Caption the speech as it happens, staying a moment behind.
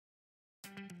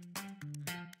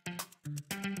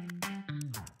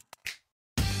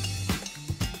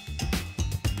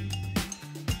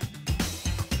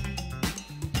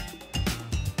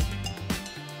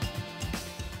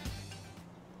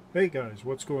Hey guys,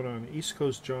 what's going on?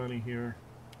 EastCoastJohnnie here,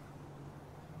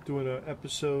 doing an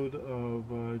episode of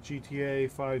GTA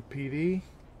 5PD.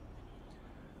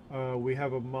 We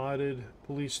have a modded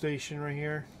police station right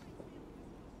here.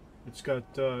 It's got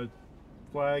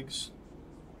flags,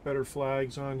 better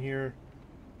flags on here,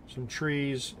 some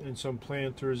trees, and some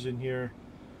planters in here.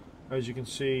 As you can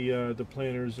see, the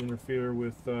planters interfere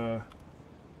with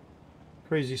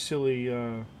crazy, silly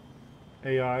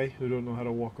AI who don't know how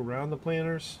to walk around the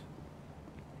planters.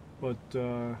 But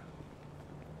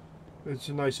it's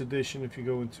a nice addition if you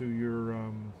go into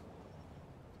your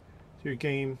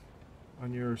game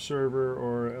on your server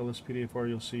or LSPDFR.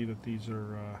 You'll see that these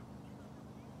are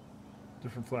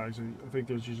different flags. I think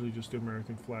there's usually just the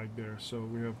American flag there. So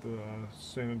we have the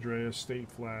San Andreas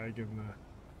state flag and the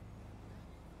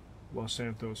Los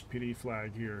Santos PD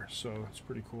flag here. So it's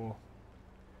pretty cool.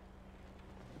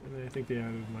 And I think they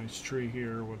added a nice tree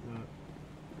here or whatnot.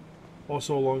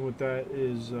 Also, along with that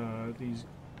is these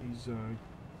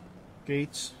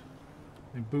gates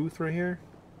and booth right here.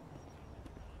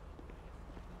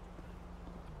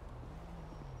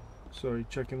 So you're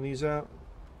checking these out.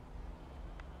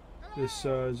 This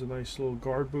is a nice little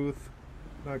guard booth.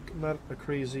 Not a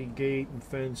crazy gate and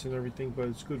fence and everything, but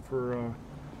it's good for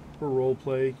role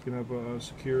play. You can have a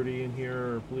security in here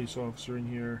or a police officer in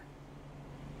here,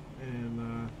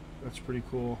 and that's pretty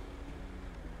cool.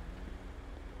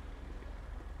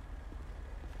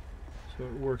 So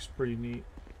it works pretty neat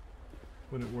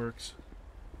when it works.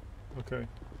 Okay,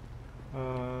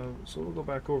 so we'll go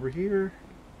back over here.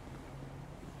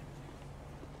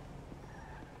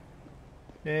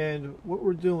 And what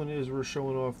we're doing is we're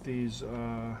showing off these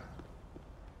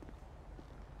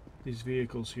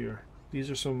vehicles here. These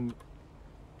are some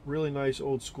really nice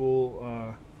old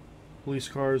school police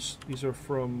cars. These are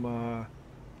from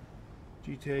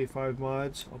GTA 5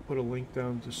 mods. I'll put a link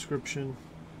down in the description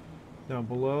down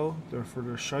below. They're for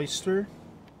the Schyster.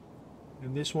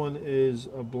 And this one is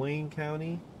a Blaine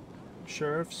County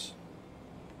Sheriff's,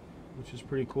 which is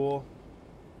pretty cool.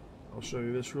 I'll show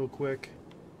you this real quick.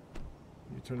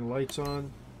 You turn the lights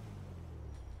on.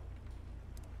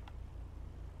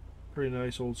 Pretty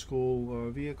nice old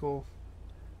school vehicle.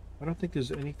 I don't think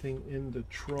there's anything in the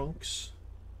trunks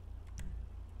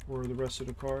or the rest of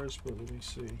the cars, but let me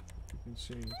see if you can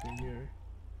see anything here.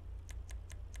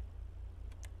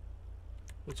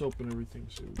 Let's open everything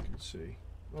so we can see.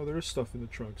 Oh, there is stuff in the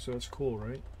trunk, so that's cool,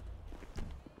 right?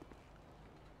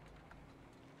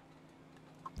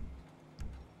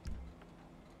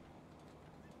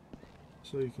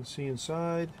 So you can see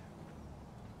inside.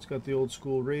 It's got the old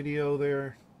school radio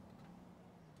there.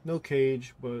 No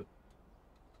cage, but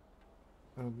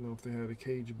I don't know if they had a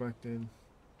cage back then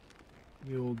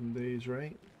in the olden days,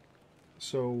 right?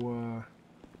 So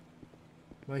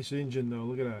nice engine though,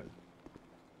 look at that.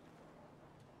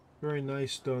 Very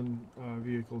nice done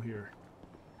vehicle here.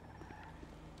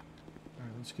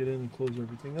 Alright, let's get in and close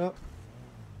everything up.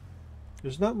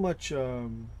 There's not much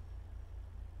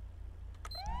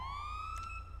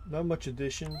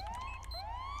addition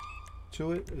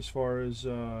to it as far as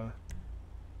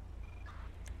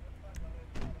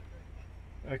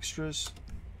extras.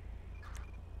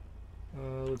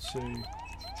 Let's see.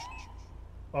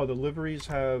 Oh, the liveries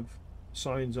have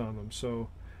signs on them, so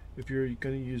if you're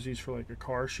going to use these for like a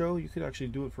car show, you could actually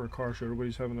do it for a car show.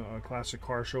 Everybody's having a classic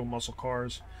car show, muscle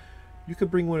cars. You could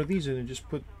bring one of these in and just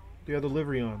put the other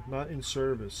livery on, not in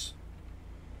service.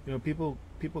 You know, people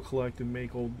collect and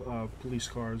make old police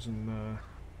cars and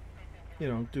you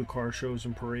know, do car shows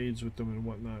and parades with them and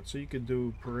whatnot. So you could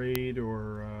do a parade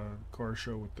or car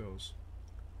show with those.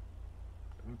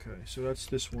 Okay, so that's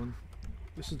this one.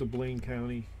 This is the Blaine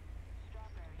County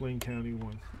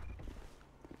one.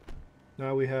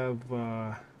 Now we have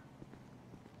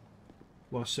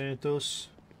Los Santos.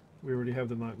 We already have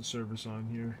the not in service on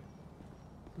here.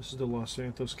 This is the Los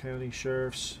Santos County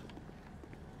Sheriff's.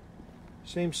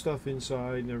 Same stuff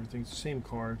inside and everything. It's the same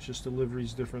car. It's just the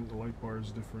livery's different. The light bar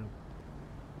is different.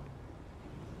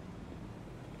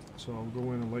 So I'll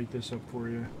go in and light this up for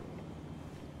you.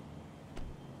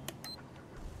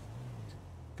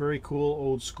 Very cool,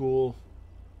 old school.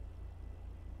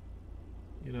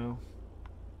 You know,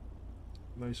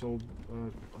 nice old. I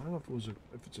don't know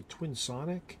if it's a twin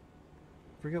Sonic.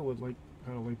 I forget what kind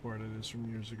of light bar that is from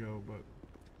years ago, but.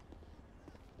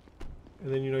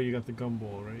 And then you know you got the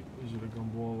gumball, right? These are the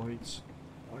gumball lights.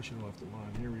 I should have left them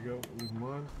on. Here we go. Leave them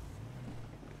on.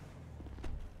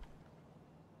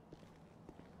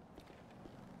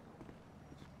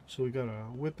 So we got a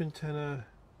whip antenna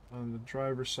on the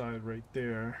driver's side right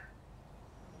there.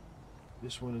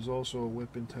 This one is also a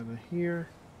whip antenna here.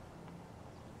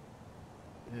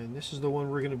 And this is the one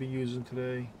we're going to be using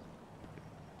today.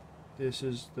 This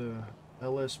is the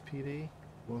LSPD,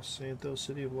 Los Santos,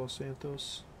 City of Los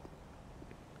Santos.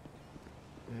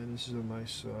 And this is a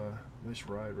nice, nice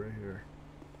ride right here.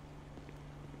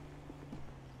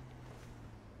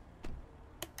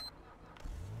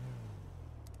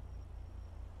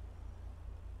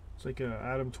 It's like a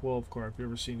Adam 12 car. If you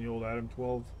ever seen the old Adam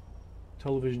 12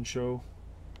 television show,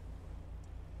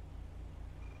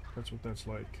 that's what that's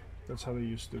like. That's how they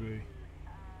used to be.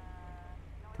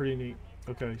 Pretty neat.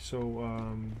 Okay,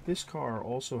 so this car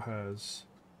also has,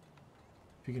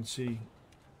 if you can see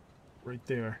right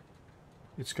there,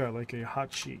 it's got like a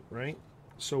hot sheet, right?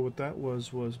 So what that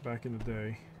was back in the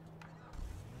day,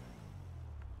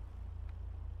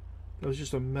 that was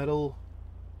just a metal,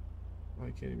 I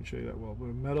can't even show you that well, but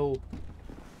a metal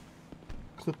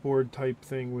clipboard type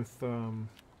thing with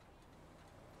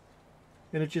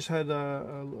and it just had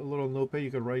a little notepad.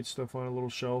 You could write stuff on a little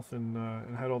shelf, and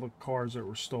had all the cars that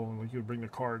were stolen. Like you would bring the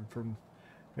card from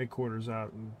headquarters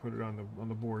out and put it on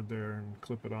the board there and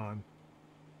clip it on,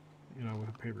 you know, with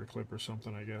a paper clip or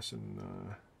something, I guess. And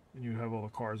you have all the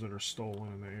cars that are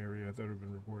stolen in the area that have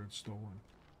been reported stolen.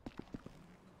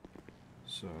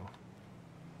 So,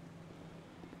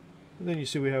 and then you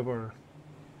see we have our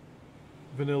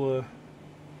vanilla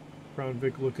Crown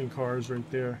Vic looking cars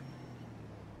right there.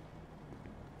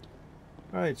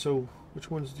 Alright, so which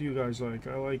ones do you guys like?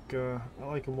 I like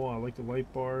them all. I like the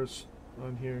light bars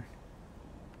on here.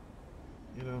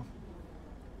 You know,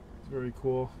 it's very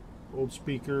cool. Old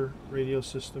speaker radio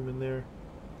system in there.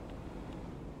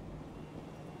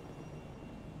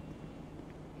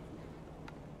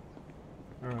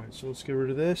 Alright, so let's get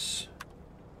rid of this.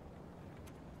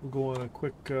 We'll go on a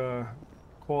quick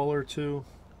call or two.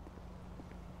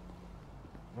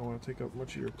 I don't want to take up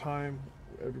much of your time.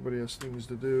 Everybody has things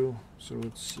to do, so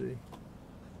let's see.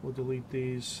 We'll delete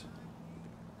these.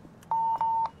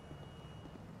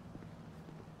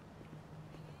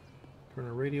 Turn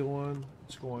our radio on.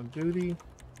 Let's go on duty.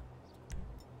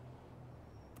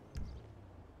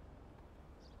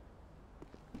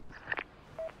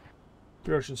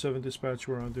 Ocean 7 dispatch,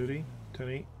 we're on duty.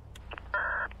 10-8.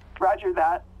 Roger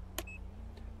that.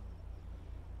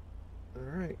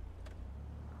 Alright.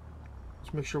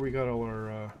 Let's make sure we got all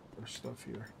our stuff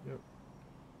here. Yep.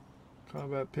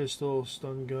 Combat pistol,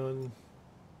 stun gun.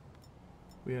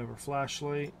 We have our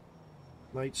flashlight,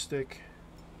 nightstick,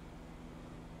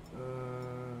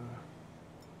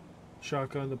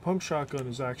 shotgun. The pump shotgun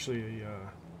is actually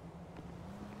a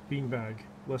beanbag,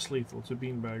 less lethal. It's a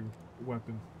beanbag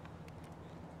weapon.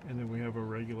 And then we have a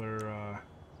regular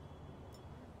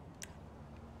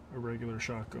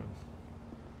shotgun.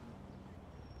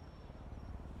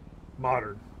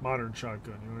 Modern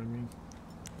shotgun, you know what I mean?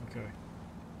 Okay.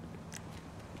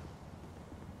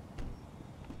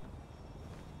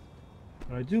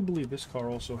 And I do believe this car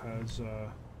also has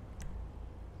the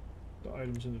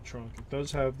items in the trunk. It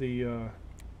does have the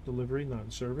delivery, not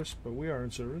in service, but we are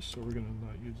in service, so we're going to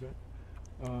not use that.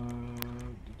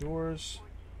 The doors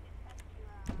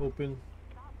open.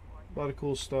 A lot of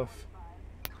cool stuff.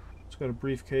 It's got a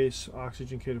briefcase,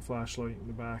 oxygen kit, a flashlight in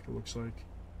the back, it looks like.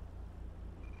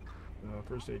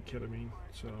 First aid kit, I mean.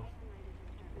 So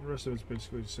the rest of it's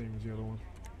basically the same as the other one.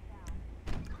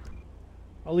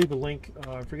 I'll leave a link.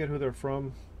 I forget who they're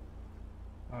from.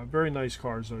 Very nice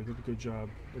cars though. Did a good job.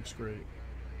 Looks great.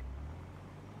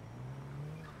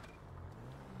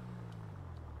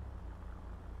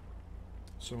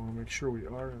 So I want to make sure we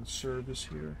are in service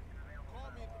here.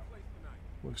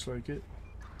 Looks like it.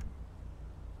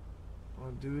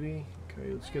 On duty.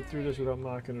 Okay, let's get through this without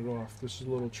knocking it off. This is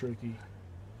a little tricky.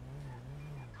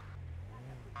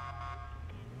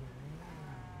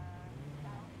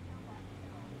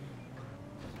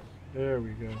 There we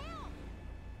go.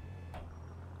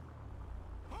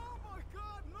 Oh my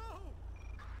God, no!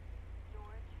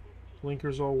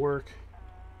 Blinkers all work.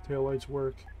 Taillights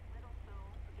work.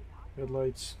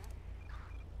 Headlights.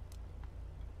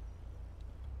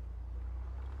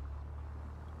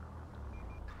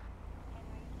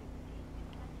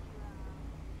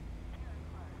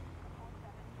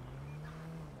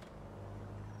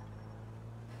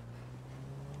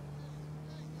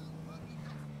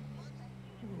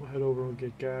 We'll head over and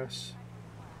get gas.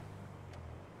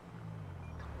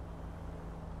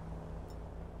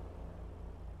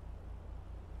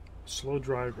 Slow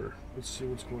driver. Let's see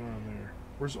what's going on there.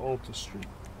 Where's Alta Street?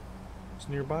 It's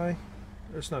nearby?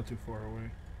 It's not too far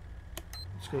away.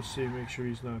 Let's go see, make sure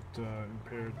he's not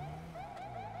impaired.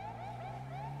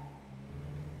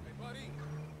 Hey, buddy.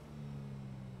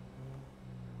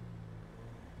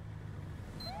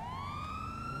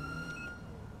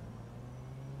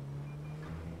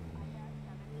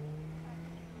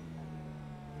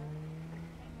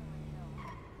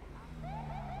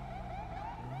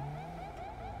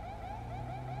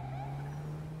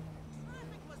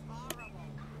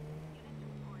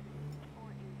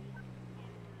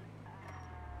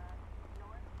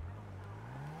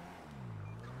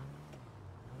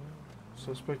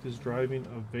 Suspect is driving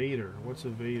a Vader. What's a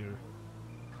Vader?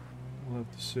 We'll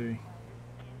have to see.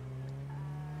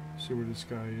 See where this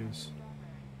guy is.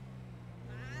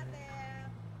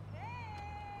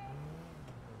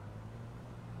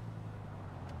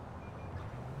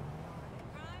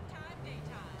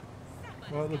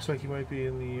 Well, it looks like he might be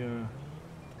in the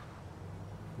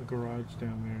garage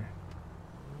down there.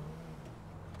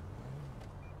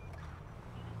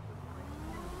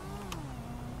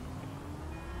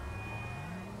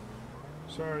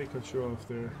 Sorry, cut you off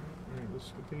there. Alright,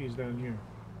 I think he's down here.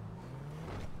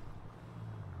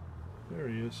 There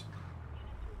he is.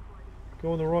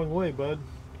 Going the wrong way, bud.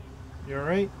 You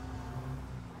alright?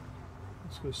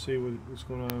 Let's go see what's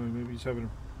going on. Maybe he's having a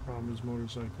problem with his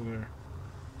motorcycle there.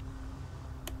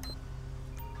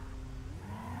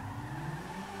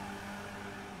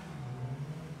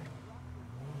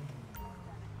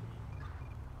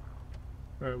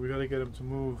 Alright, we gotta get him to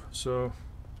move, so...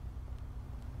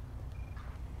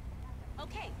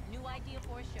 Okay, new idea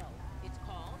for a show. It's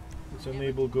called... Let's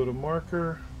enable go to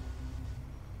marker.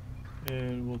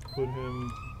 And we'll put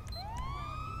him...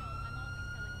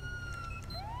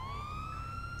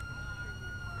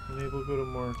 Enable go to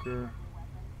marker.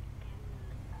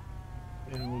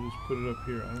 And we'll just put it up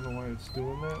here. I don't know why it's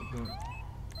doing that, but...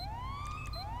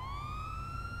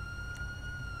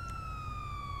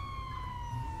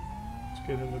 Let's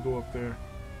get him to go up there.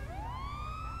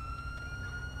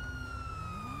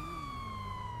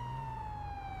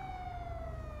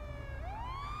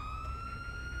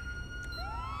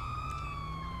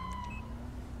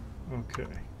 Okay.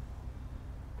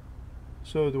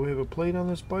 So, do we have a plate on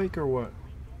this bike or what?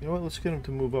 You know what? Let's get him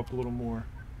to move up a little more.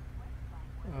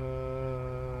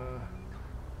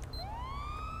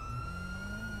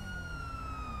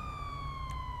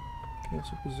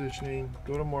 Cancel positioning.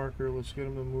 Go to marker. Let's get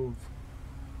him to move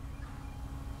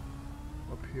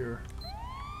up here.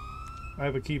 I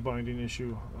have a key binding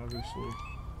issue, obviously.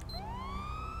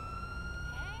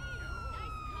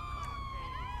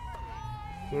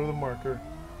 Go to the marker.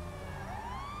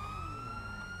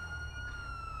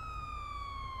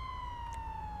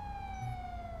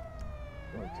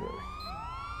 Okay.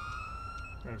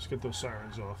 Alright, let's get those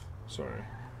sirens off. Sorry.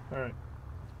 Alright.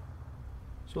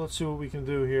 So let's see what we can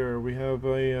do here. We have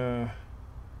a,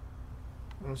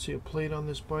 I don't see a plate on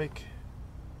this bike.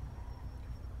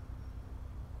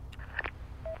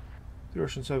 The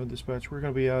Ocean 7 Dispatch. We're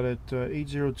going to be out at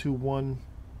 8021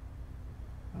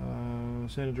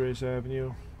 San Andreas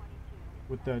Avenue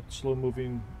with that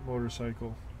slow-moving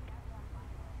motorcycle.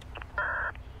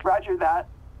 Roger that.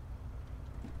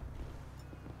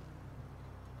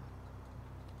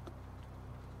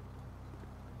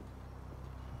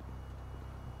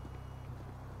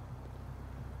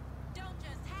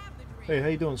 Hey, how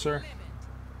you doing, sir?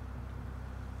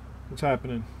 What's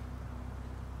happening?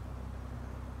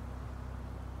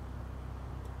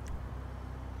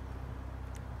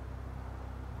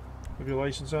 Have your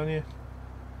license on you?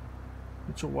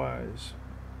 Mitchell Wise.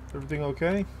 Everything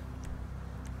okay?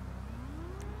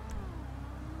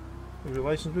 Have your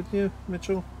license with you,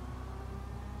 Mitchell?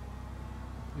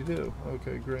 You do?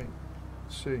 Okay, great.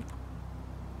 Let's see.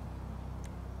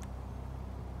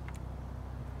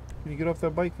 Can you get off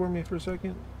that bike for me for a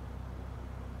second?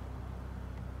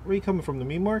 Where are you coming from? The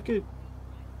meat market?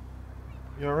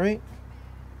 You alright?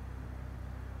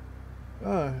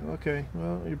 Ah, okay.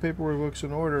 Well, your paperwork looks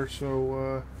in order,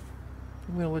 so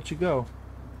I'm going to let you go.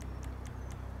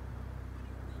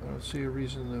 I don't see a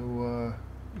reason to...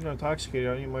 you're not intoxicated,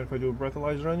 are you? Mind if I do a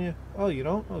breathalyzer on you? Oh, you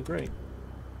don't? Oh, great.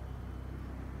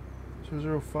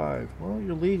 005. Well,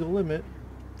 your legal limit.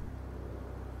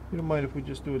 You don't mind if we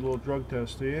just do a little drug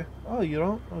test, do you? Oh, you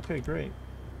don't? Okay, great.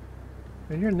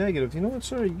 And you're negative. You know what,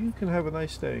 sir? You can have a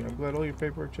nice day. I'm glad all your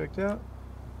paperwork checked out.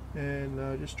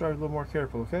 And just drive a little more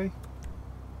careful, okay?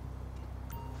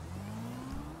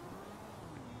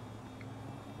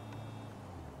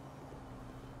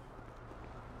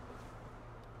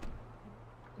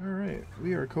 Alright,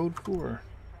 we are code 4.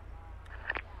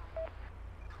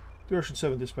 The Ocean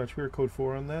 7 Dispatch, we are code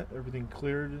 4 on that. Everything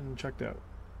cleared and checked out.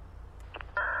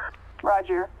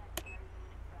 Roger.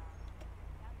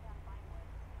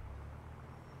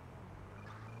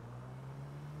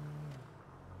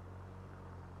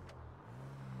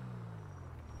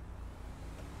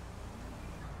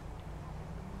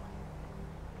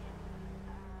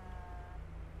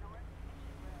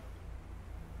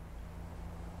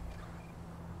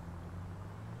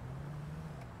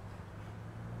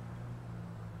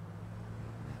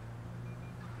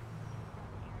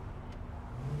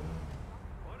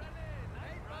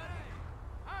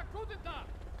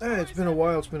 It's been a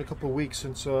while. It's been a couple of weeks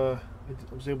since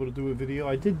I was able to do a video.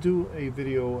 I did do a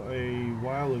video a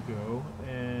while ago,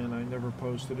 and I never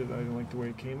posted it. I didn't like the way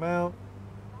it came out.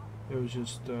 It was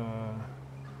just, I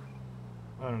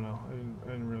don't know.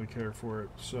 I didn't really care for it.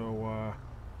 So,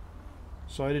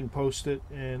 so I didn't post it,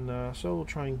 and so we'll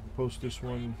try and post this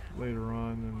one later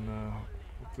on, and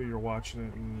hopefully you're watching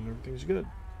it and everything's good.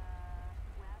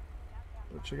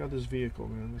 But check out this vehicle,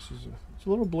 man. It's a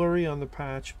little blurry on the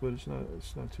patch, but it's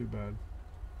not too bad.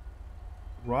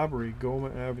 Robbery,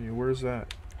 Goma Avenue. Where's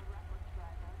that?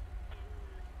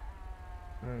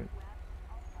 Alright.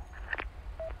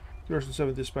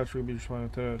 07 dispatch will be responding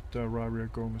to that robbery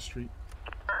at Goma Street.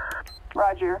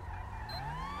 Roger.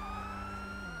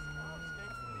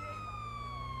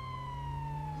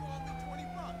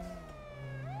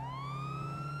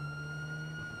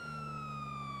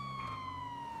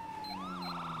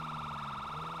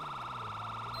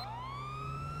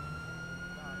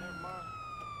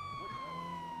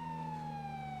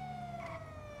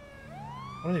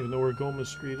 I don't even know where Goma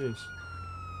Street is.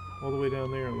 All the way down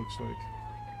there, it looks like.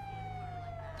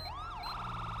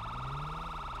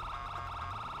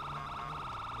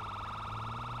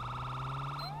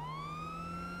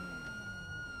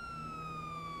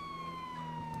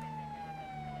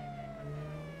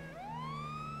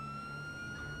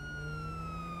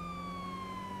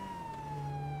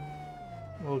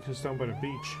 Oh, look, it's down by the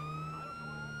beach.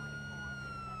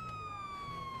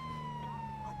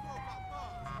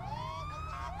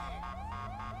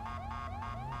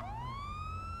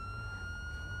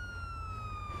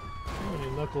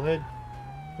 Knucklehead,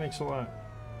 thanks a lot.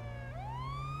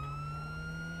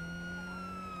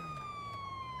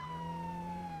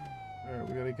 Alright,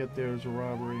 we gotta get there as a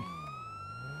robbery.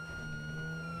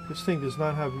 This thing does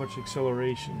not have much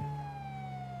acceleration.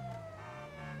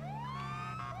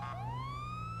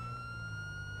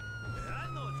 I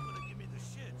know it's gonna give me the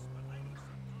shits, but I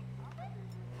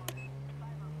need some.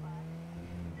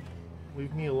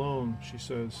 Leave me alone, she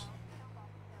says.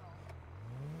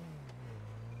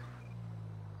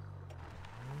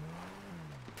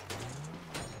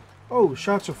 Oh,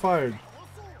 shots are fired.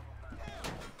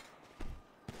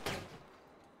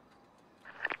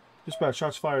 Dispatch,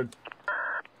 shots fired.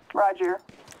 Roger.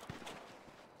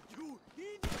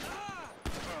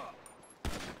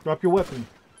 Drop your weapon.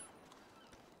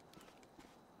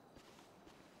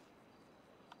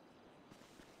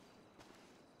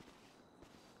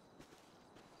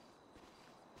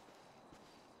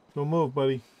 Don't move,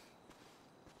 buddy.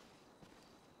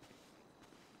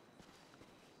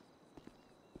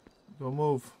 Don't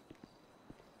move.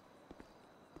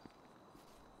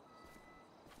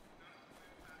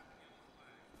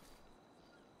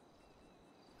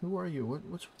 Who are you?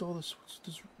 What's with all this? What's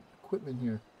this equipment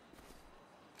here?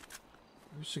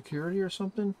 Are you security or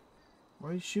something? Why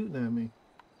are you shooting at me?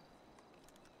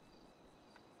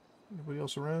 Anybody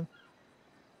else around?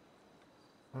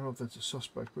 I don't know if that's a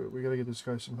suspect, but we gotta get this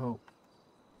guy some help.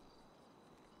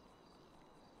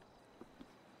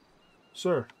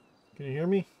 Sir, can you hear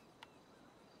me?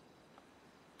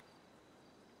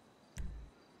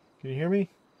 Can you hear me?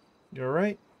 You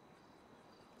alright?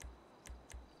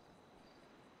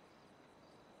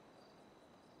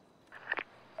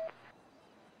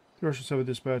 Ocean 7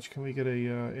 dispatch, can we get a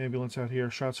ambulance out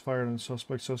here? Shots fired on the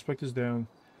suspect. Suspect is down.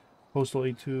 Postal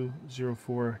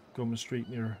 8204, Goma Street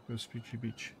near Vespucci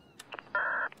Beach.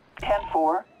 10-4.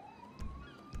 Alright,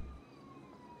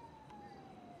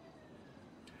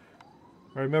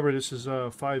 remember this is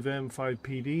FiveM,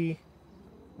 FivePD.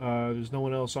 There's no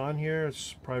one else on here.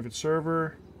 It's a private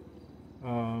server.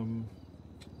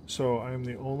 So I'm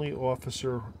the only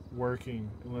officer working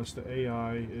unless the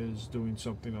AI is doing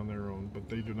something on their own, but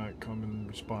they do not come and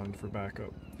respond for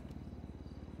backup.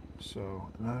 So,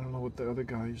 and I don't know what the other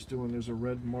guy is doing. There's a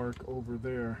red mark over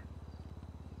there.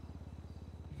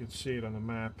 You can see it on the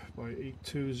map by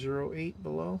 8208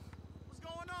 below. What's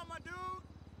going on, my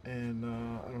dude? And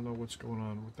I don't know what's going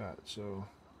on with that, so...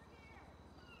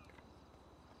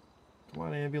 Come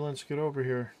on, ambulance, get over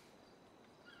here.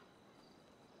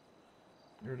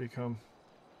 Here they come.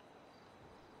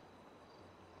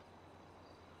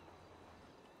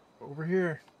 Over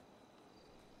here.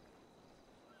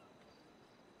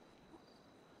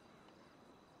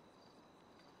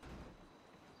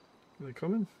 Are they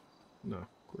coming? No,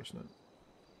 of course not.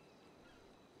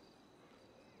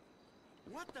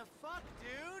 What the fuck,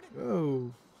 dude?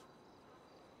 Oh.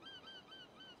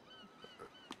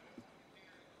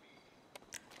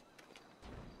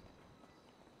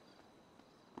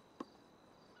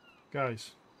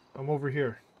 Guys, I'm over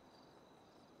here.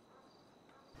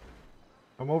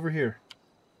 I'm over here.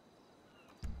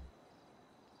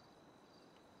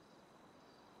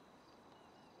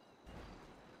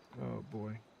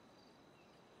 boy.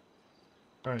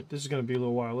 Alright, this is going to be a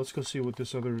little while. Let's go see what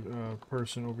this other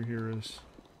person over here is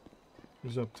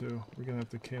up to. We're going to have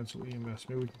to cancel EMS.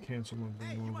 Maybe we can cancel one and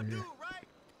bring him over here.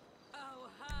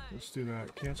 Let's do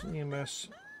that. Cancel EMS.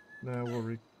 Now we'll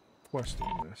request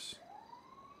EMS.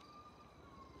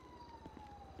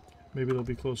 Maybe they'll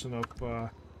be close enough. They'll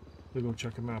go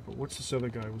check him out. But what's this other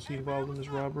guy? Was he involved in this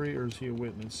robbery or is he a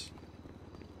witness?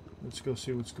 Let's go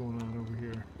see what's going on over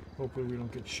here. Hopefully we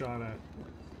don't get shot at.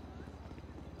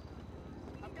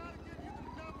 I've got to give you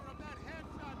the number of that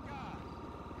headshot guy.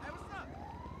 Hey, what's up?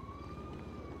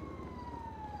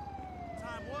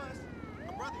 Time was,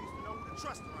 my brother used to know who to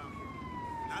trust around here.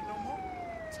 Not no more.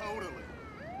 Totally.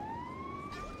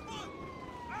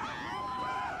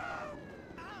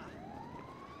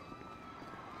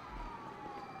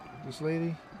 This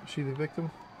lady, is she the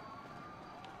victim?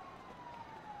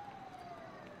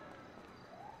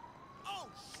 Oh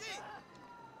shit!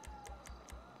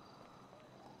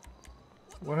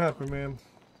 What happened, ma'am?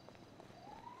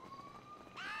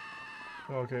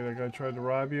 Okay, that guy tried to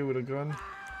rob you with a gun?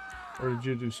 Or did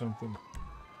you do something?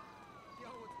 Yo,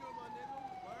 what's good, my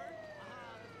nigga? Word?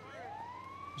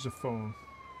 There's a phone.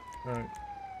 Alright.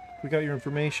 We got your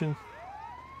information.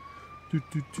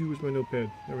 Where's my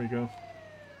notepad? There we go.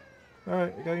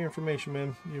 Alright, I got your information,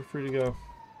 man. You're free to go.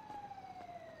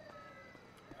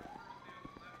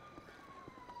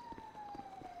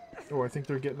 Oh, I think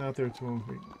they're getting out there to him.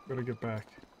 We better get back.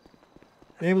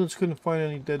 The ambulance couldn't find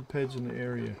any dead peds in the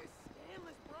area.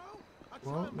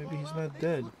 Well, maybe he's not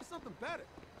dead.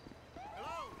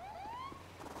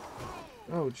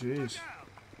 Oh, jeez.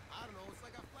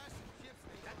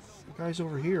 The guy's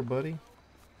over here, buddy.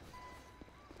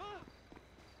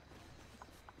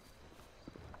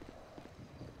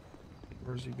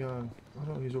 Where's he gone?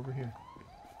 Oh no, he's over here.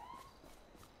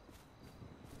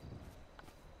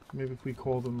 Maybe if we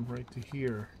call them right to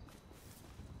here,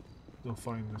 they'll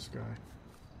find this guy.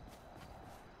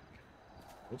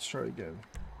 Let's try again.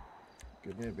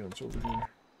 Get an ambulance over here.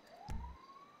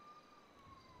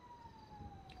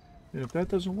 And if that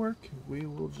doesn't work, we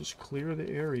will just clear the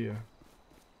area.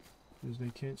 Because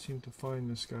they can't seem to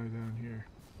find this guy down here.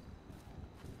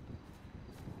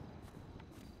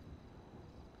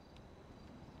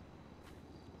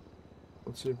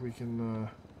 Let's see if we can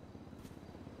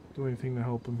do anything to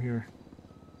help him here.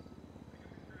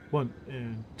 1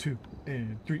 and 2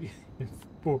 and 3 and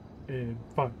 4 and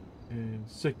 5 and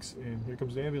 6 and here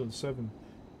comes the ambulance. 7,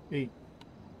 8,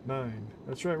 9.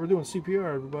 That's right, we're doing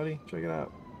CPR, everybody. Check it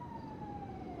out.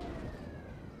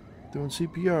 Doing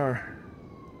CPR.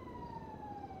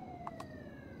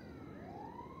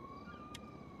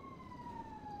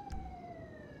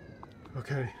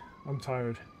 Okay, I'm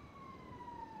tired.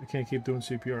 I can't keep doing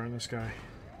CPR on this guy.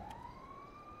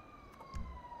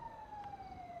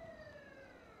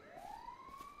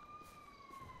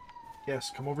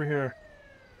 Yes, come over here.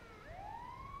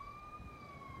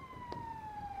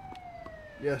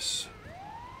 Yes.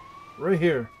 Right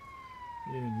here.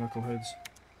 You knuckleheads.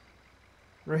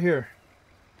 Right here.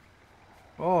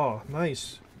 Oh,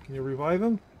 nice. Can you revive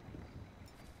him?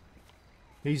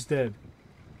 He's dead.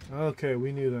 Okay,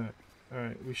 we knew that.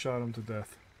 Alright, we shot him to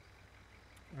death.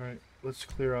 Alright, let's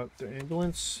clear out the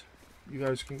ambulance. You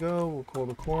guys can go. We'll call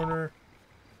the coroner.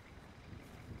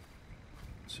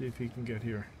 See if he can get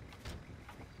here.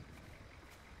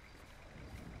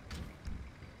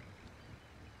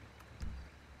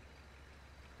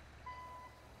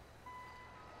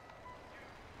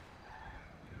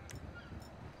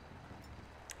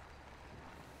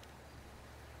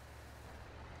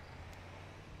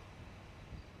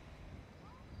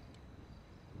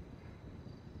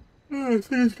 I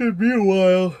think it's gonna be a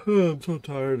while. Oh, I'm so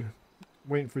tired.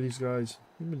 Waiting for these guys.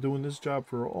 We've been doing this job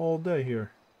for all day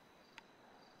here.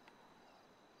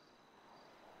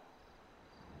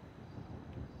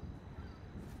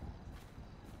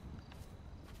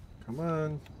 Come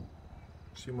on.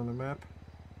 See him on the map.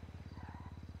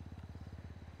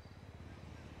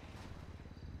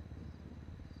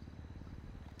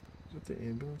 Is that the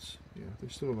ambulance? Yeah, they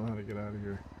still don't know how to get out of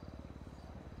here.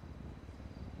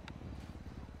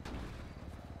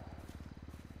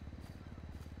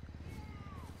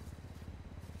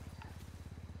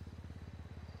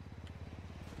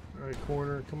 Alright,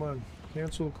 corner, come on.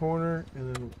 Cancel the corner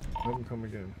and then have him come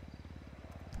again.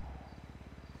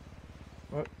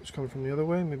 Oh, he's coming from the other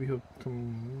way. Maybe he'll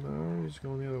come. No, he's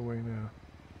going the other way now.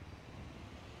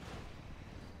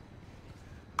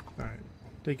 Alright.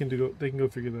 They can go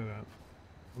figure that out.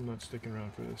 I'm not sticking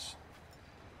around for this.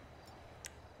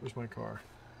 Where's my car?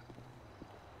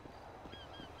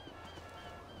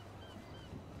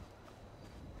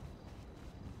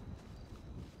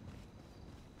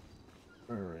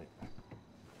 All right.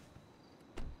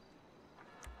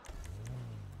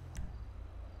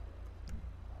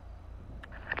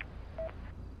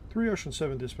 3 Ocean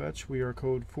 7 dispatch. We are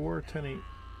code 4108.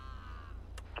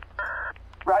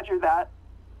 Roger that.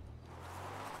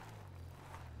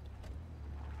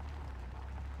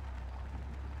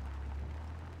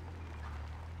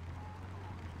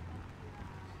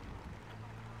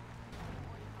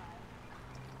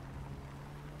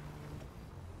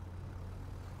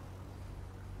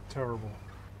 Terrible.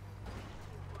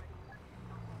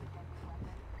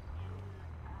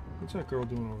 What's that girl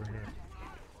doing over here?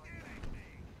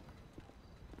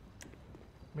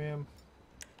 Ma'am.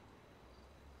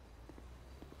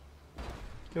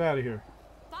 Get out of here.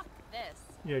 Fuck this.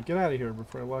 Yeah, get out of here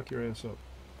before I lock your ass up.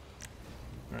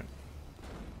 Alright.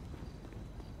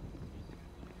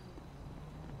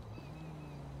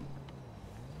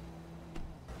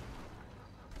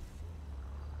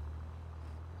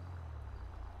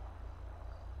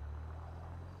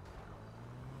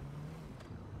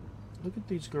 Look at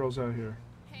these girls out here.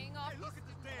 Hang off Look at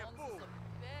this damn fool.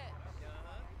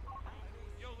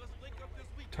 Yo, let's link up this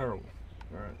week. Terrible.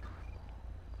 Alright.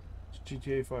 It's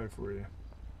GTA 5 for you.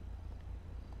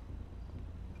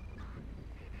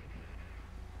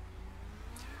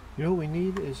 You know what we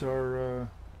need is our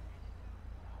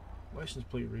license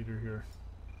plate reader here.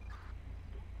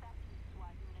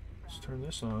 Let's turn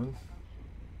this on.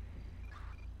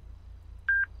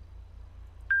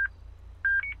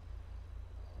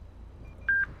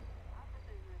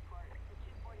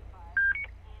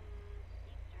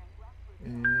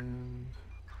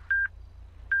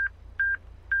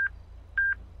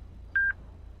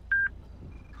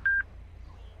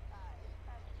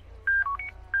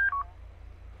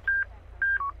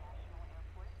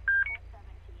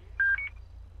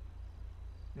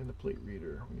 And the plate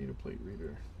reader. We need a plate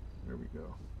reader. There we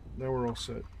go. Now we're all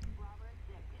set.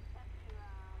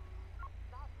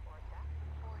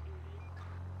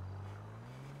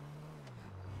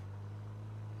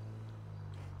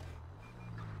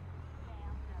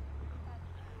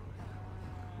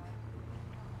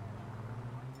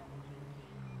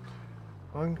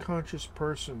 Unconscious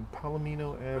person,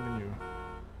 Palomino Avenue.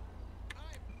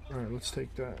 Alright, let's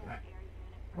take that.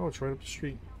 Oh, it's right up the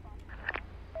street.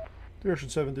 3 Ocean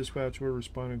 7 dispatch, we're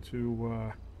responding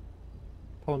to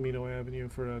Palomino Avenue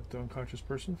for that unconscious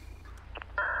person.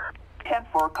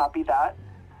 10-4, copy that.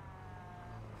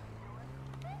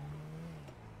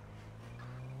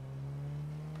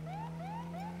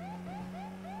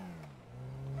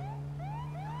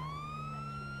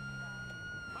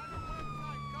 My new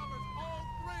website covers all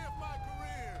 3 of my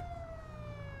careers.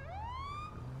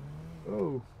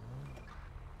 Oh,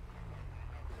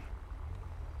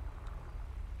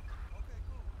 Okay,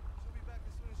 cool. She'll be back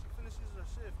as soon as she finishes her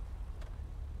shift.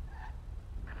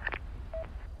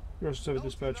 3 Ocean 7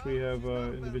 dispatch, we have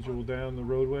individual down the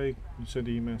roadway. You said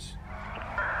EMS.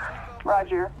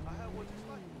 Roger. I have what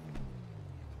you like.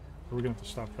 We're gonna have to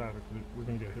stop traffic. We're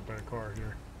gonna get hit by a car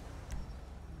here.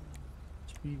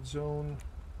 Speed zone.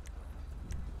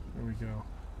 There we go.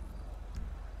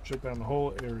 Shut down the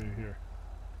whole area here.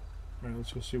 Alright,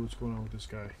 let's go see what's going on with this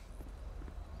guy.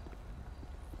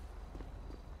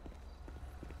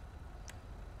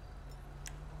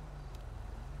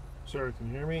 Sorry, can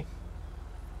you hear me?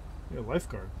 Yeah,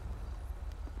 lifeguard.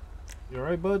 You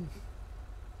alright, bud?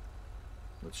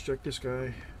 Let's check this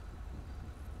guy.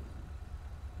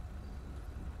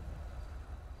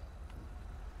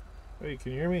 Hey,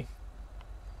 can you hear me?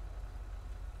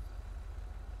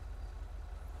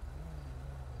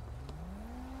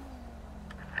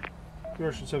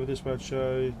 Ocean 7 dispatch,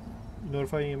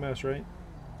 notify EMS, right?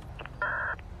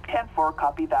 10-4,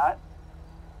 copy that.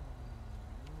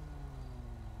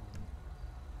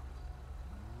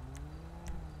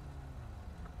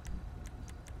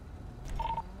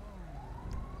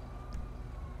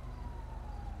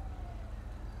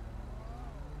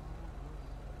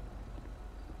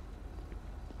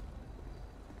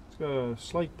 It's got a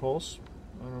slight pulse.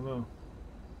 I don't know.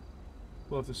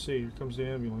 We'll have to see. Here comes the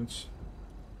ambulance.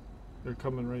 They're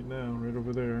coming right now, right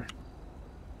over there.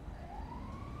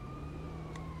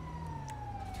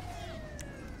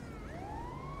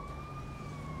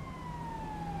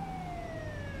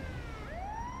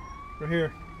 Right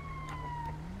here.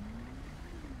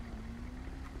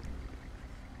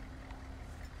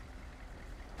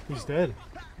 He's dead.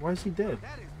 Why is he dead?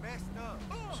 That is messed up.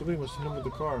 Somebody must have hit him with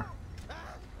the car.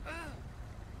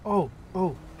 Oh,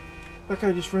 that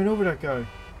guy just ran over that guy.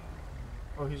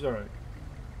 Oh, he's alright.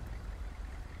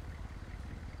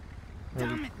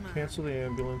 Cancel the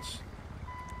ambulance.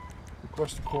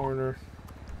 Request a coroner.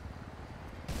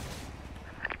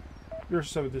 Your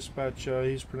 7 dispatch,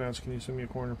 he's pronounced. Can you send me a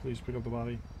coroner, please? Pick up the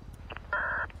body.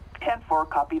 10-4,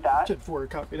 copy that. 10-4,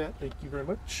 copy that. Thank you very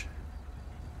much.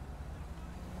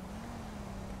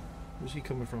 Where's he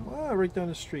coming from? Ah, right down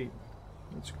the street.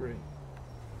 That's great.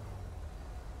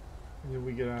 And then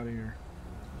we get out of here.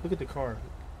 Look at the car.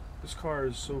 This car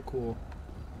is so cool.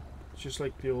 It's just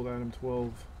like the old Adam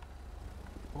 12.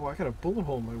 Oh, I got a bullet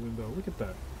hole in my window. Look at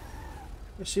that.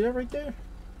 You see that right there?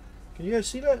 Can you guys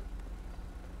see that?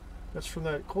 That's from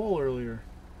that call earlier.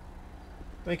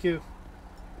 Thank you.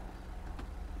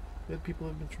 Dead people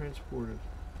have been transported.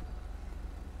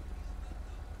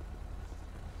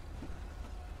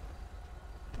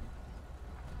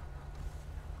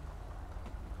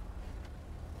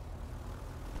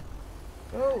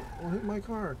 Oh, I'll hit my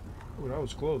car. Oh, that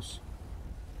was close.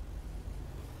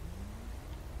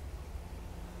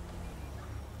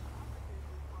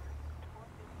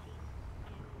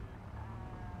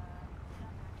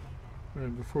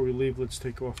 Alright, before we leave, let's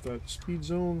take off that speed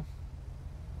zone.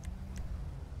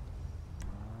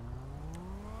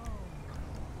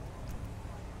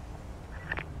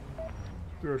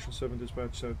 Ocean 7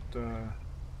 dispatch that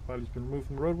body's been removed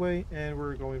from the roadway, and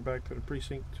we're going back to the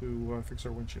precinct to fix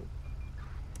our windshield.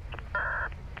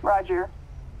 Roger.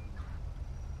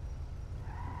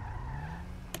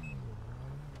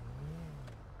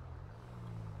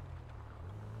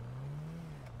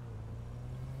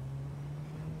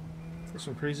 That's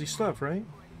some crazy stuff, right?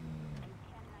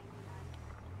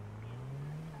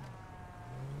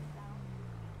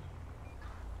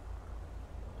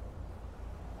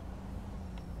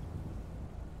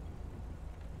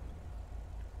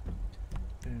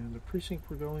 And the precinct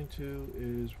we're going to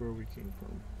is where we came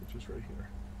from, which is right here.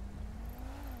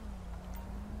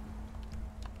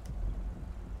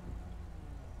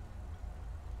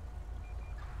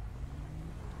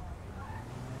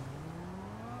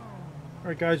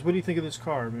 Alright guys, what do you think of this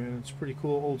car, man? It's a pretty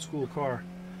cool old school car.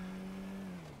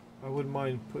 I wouldn't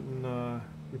mind putting,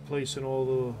 replacing all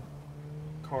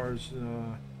the cars,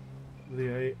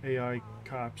 the AI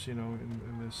cops, you know,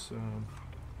 in this,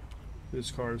 this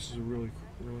car. This is a really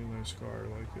nice car.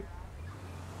 I like it.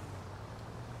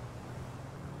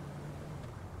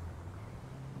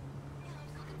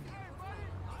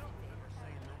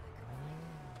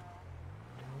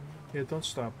 Yeah, don't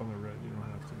stop on the red. You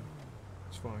don't have to.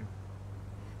 It's fine.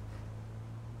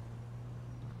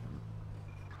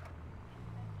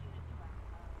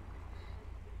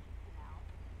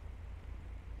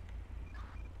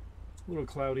 A little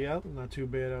cloudy out, not too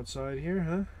bad outside here,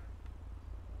 huh?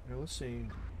 Now let's see.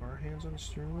 Are our hands on the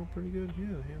steering wheel pretty good?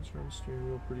 Yeah, the hands are on the steering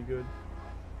wheel pretty good.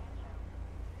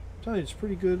 I'm telling you, it's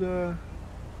pretty good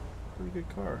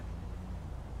car.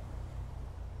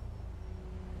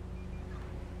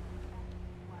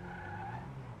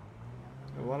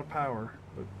 A lot of power,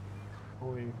 but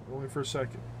only for a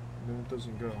second, and then it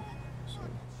doesn't go. So.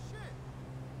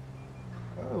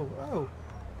 Oh,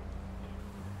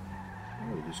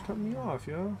 you just cut me off,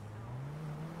 yo.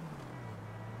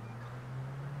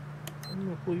 I'm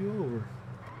gonna pull you over.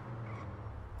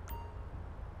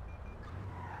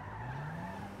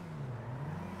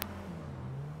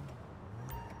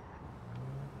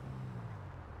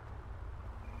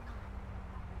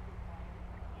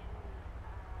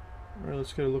 Alright,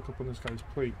 let's get a look up on this guy's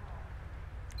plate.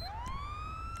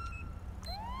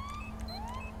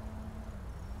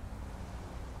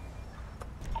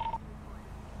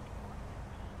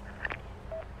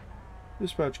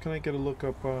 Dispatch, can I get a look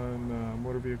up on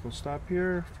motor vehicle stop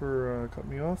here for cut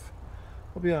me off?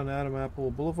 I'll be on Adam Apple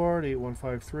Boulevard,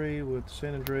 8153 with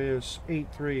San Andreas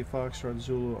 83 Foxtrot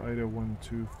Zulu Ida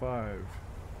 125.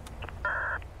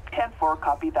 10-4,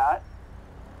 copy that.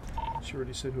 She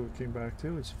already said who it came back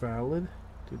to. It's valid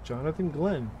to Jonathan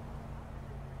Glenn.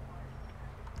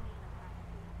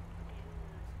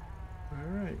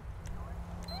 Alright.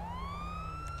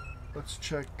 Let's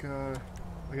check, I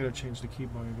gotta change the key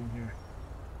binding here.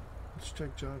 Let's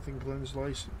check Jonathan Glenn's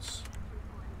license.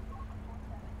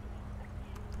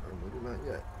 Oh, maybe not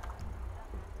yet.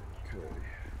 Okay.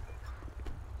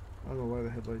 I don't know why the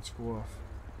headlights go off.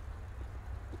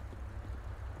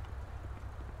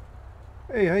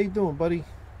 Hey, how you doing, buddy?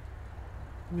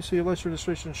 Let me see your license,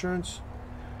 registration, insurance.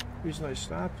 The reason I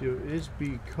stopped you is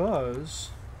because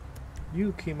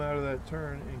you came out of that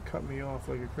turn and cut me off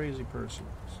like a crazy person.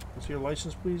 Let's see your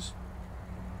license, please.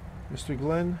 Mr.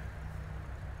 Glenn.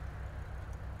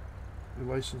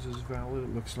 Your license is valid,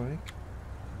 it looks like.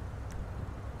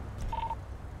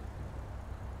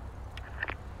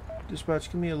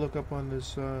 Dispatch, give me a look up on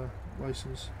this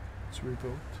license. It's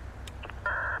revoked.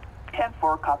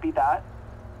 10-4, copy that.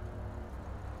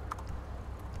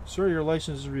 Sir, your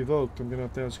license is revoked. I'm going to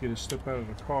have to ask you to step out of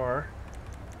the car.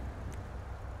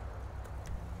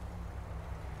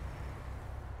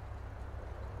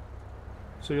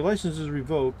 So your license is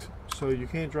revoked, so you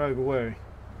can't drive away.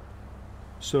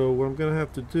 So what I'm going to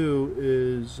have to do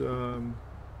is I'm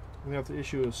going to have to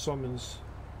issue a summons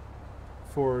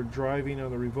for driving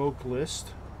on the revoked list.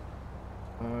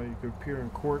 You could appear in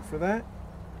court for that.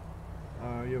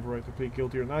 You have a right to plead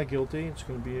guilty or not guilty. It's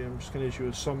going to be, I'm just going to issue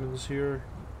a summons here,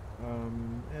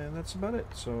 and that's about it.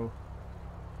 So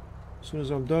as soon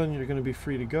as I'm done, you're going to be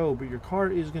free to go. But your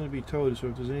car is going to be towed. So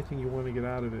if there's anything you want to get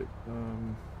out of it,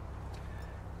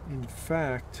 in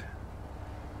fact,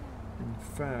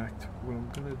 what I'm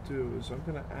going to do is I'm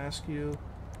going to ask you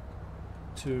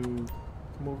to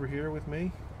come over here with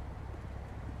me.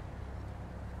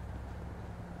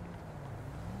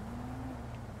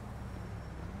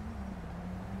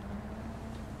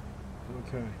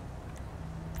 Okay.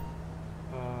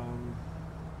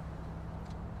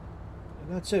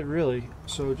 And that's it, really.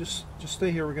 So just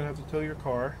stay here. We're gonna have to tow your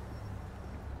car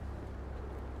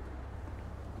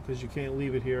because you can't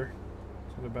leave it here.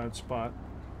 It's in a bad spot.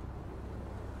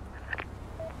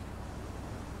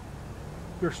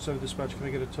 Your center dispatch, can I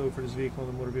get a tow for this vehicle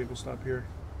on the motor vehicle stop here?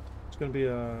 It's gonna be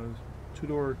a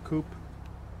 2-door coupe.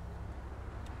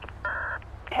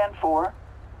 10-4.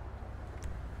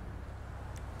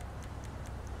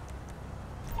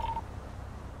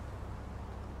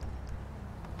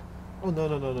 Oh, no,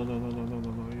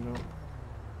 you know.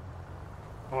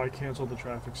 Oh, I canceled the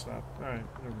traffic stop. Alright,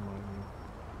 never mind.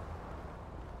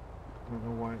 I don't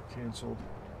know why it canceled.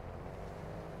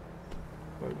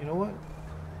 But you know what?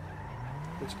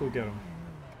 Let's go get him.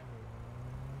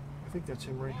 I think that's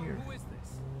him right here. Who is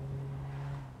this?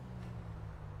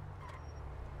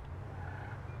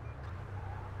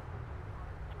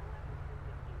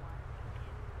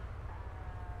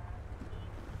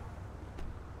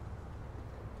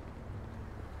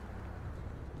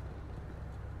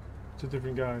 It's a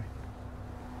different guy.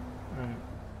 Alright.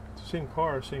 It's the same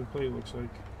car, same plate, looks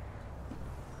like.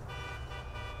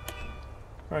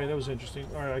 Alright, that was interesting.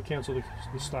 Alright, I canceled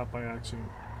the stop by accident.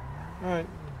 Alright,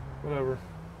 whatever.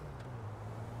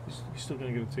 He's still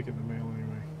gonna get a ticket in the mail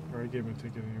anyway. Or I gave him a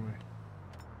ticket anyway.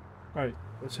 Alright,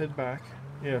 let's head back.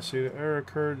 Yeah, see, the error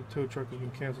occurred. The tow truck has been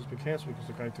canceled. It's been canceled because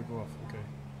the guy took off. Okay.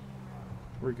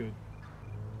 We're good.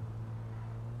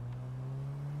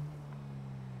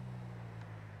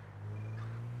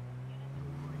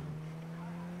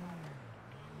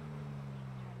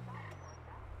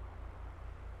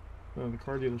 The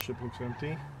car dealership looks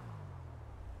empty.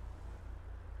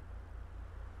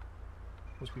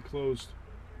 Must be closed.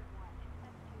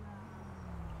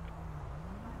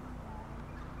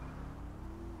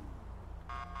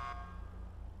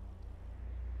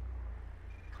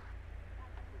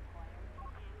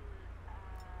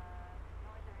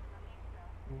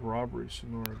 Robbery,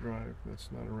 Sonora Drive. That's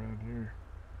not around here.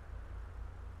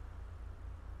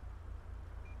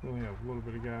 We only have a little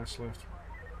bit of gas left.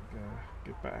 Gotta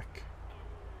get back.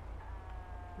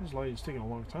 This light is taking a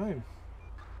long time.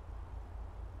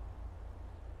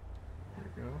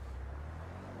 There we go.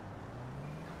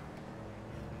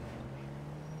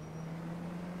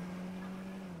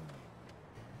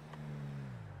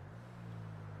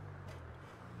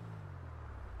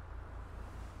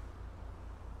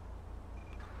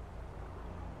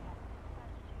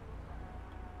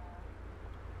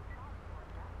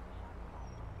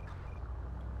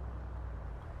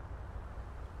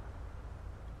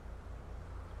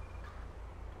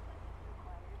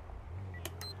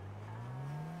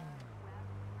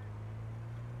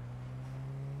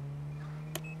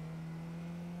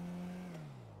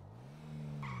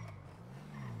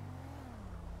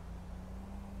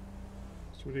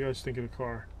 So what do you guys think of the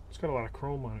car? It's got a lot of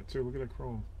chrome on it too. Look at that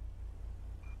chrome.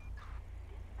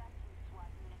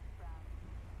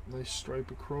 Nice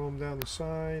stripe of chrome down the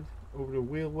side, over the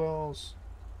wheel wells.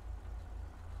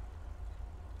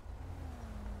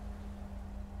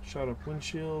 Shot up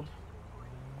windshield.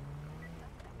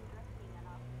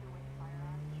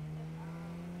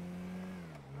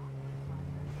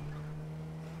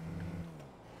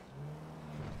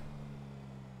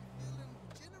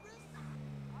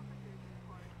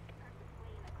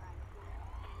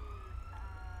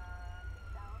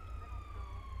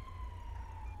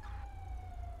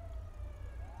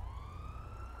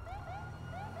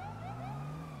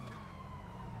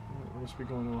 Must be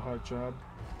going to a hot job.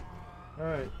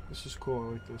 Alright, this is cool.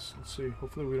 I like this. Let's see.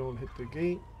 Hopefully we don't hit the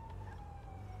gate.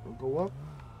 We'll go up.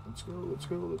 Let's go, let's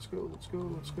go, let's go, let's go,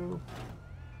 let's go.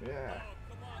 Yeah.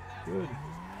 Good.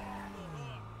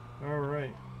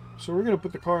 Alright. So we're going to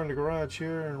put the car in the garage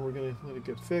here and we're going to let it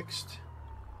get fixed.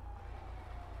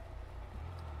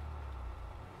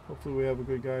 Hopefully we have a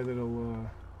good guy that'll,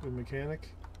 good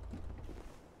mechanic,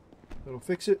 that'll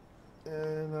fix it,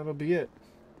 and that'll be it.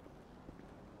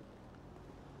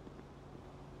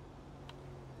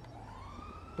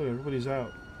 Look, everybody's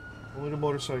out. Only the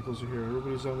motorcycles are here.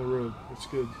 Everybody's on the road. That's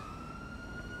good.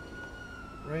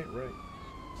 Right. Oh,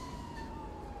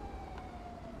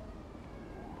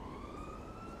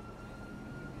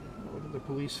 look at the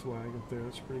police flag up there.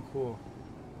 That's pretty cool.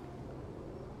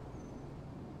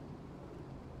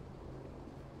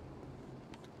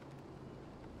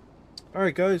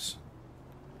 Alright, guys.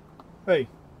 Hey,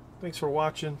 thanks for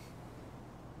watching.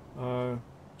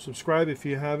 Subscribe if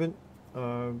you haven't.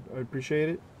 I appreciate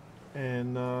it.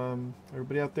 And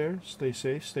everybody out there, stay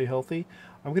safe, stay healthy.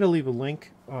 I'm going to leave a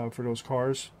link for those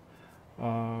cars.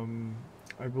 I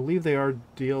believe they are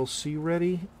DLC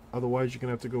ready. Otherwise, you're going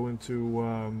to have to go into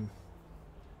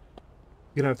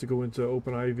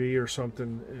OpenIV or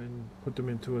something and put them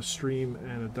into a stream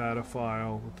and a data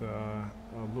file with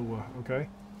Lua. Okay.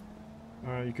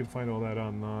 You can find all that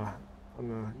on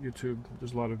the YouTube.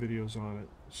 There's a lot of videos on it.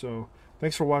 So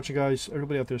thanks for watching, guys.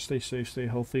 Everybody out there, stay safe, stay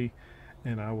healthy.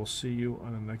 And I will see you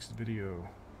on the next video.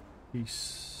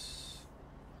 Peace.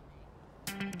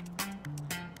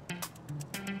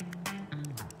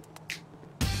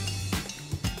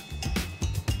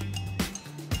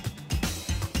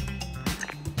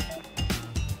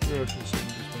 Yeah,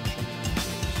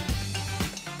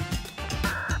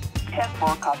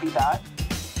 10-4, copy that.